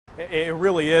It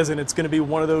really is, and it's going to be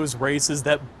one of those races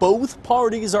that both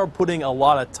parties are putting a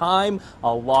lot of time,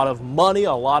 a lot of money,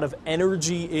 a lot of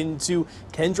energy into.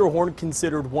 Kendra Horn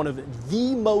considered one of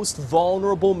the most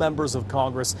vulnerable members of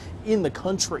Congress in the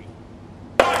country.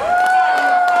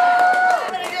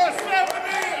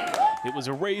 It was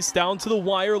a race down to the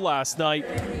wire last night.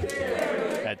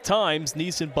 At times,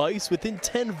 Nice and Bice within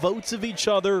 10 votes of each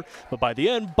other, but by the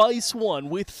end, Bice won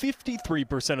with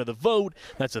 53% of the vote.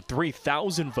 That's a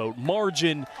 3,000 vote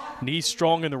margin. Nice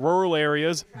strong in the rural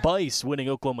areas, Bice winning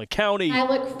Oklahoma County. I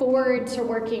look forward to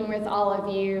working with all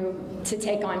of you to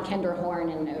take on Kendra Horn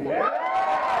in November.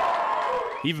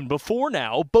 Even before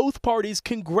now, both parties'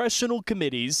 congressional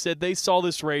committees said they saw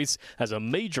this race as a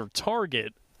major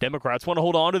target. Democrats want to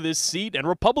hold on to this seat, and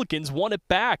Republicans want it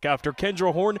back after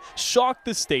Kendra Horn shocked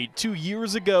the state 2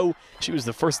 years ago. She was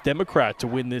the first Democrat to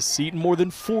win this seat in more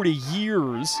than 40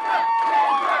 years.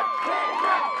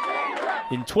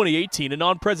 In 2018, a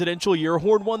non-presidential year,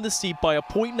 Horn won the seat by 1.5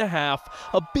 points.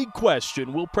 A big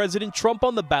question, will President Trump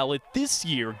on the ballot this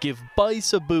year give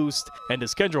Bice a boost? And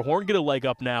does Kendra Horn get a leg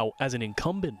up now as an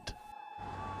incumbent?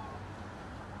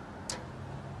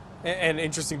 And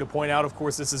interesting to point out, of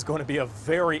course, this is going to be a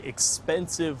very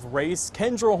expensive race.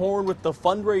 Kendra Horn with the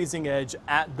fundraising edge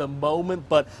at the moment,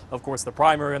 but of course the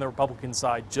primary on the Republican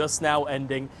side just now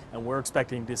ending, and we're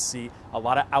expecting to see a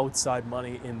lot of outside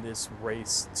money in this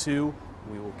race too.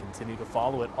 We will continue to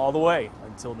follow it all the way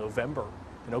until November.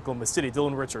 In Oklahoma City,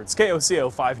 Dylan Richards,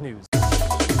 KOCO 5 News.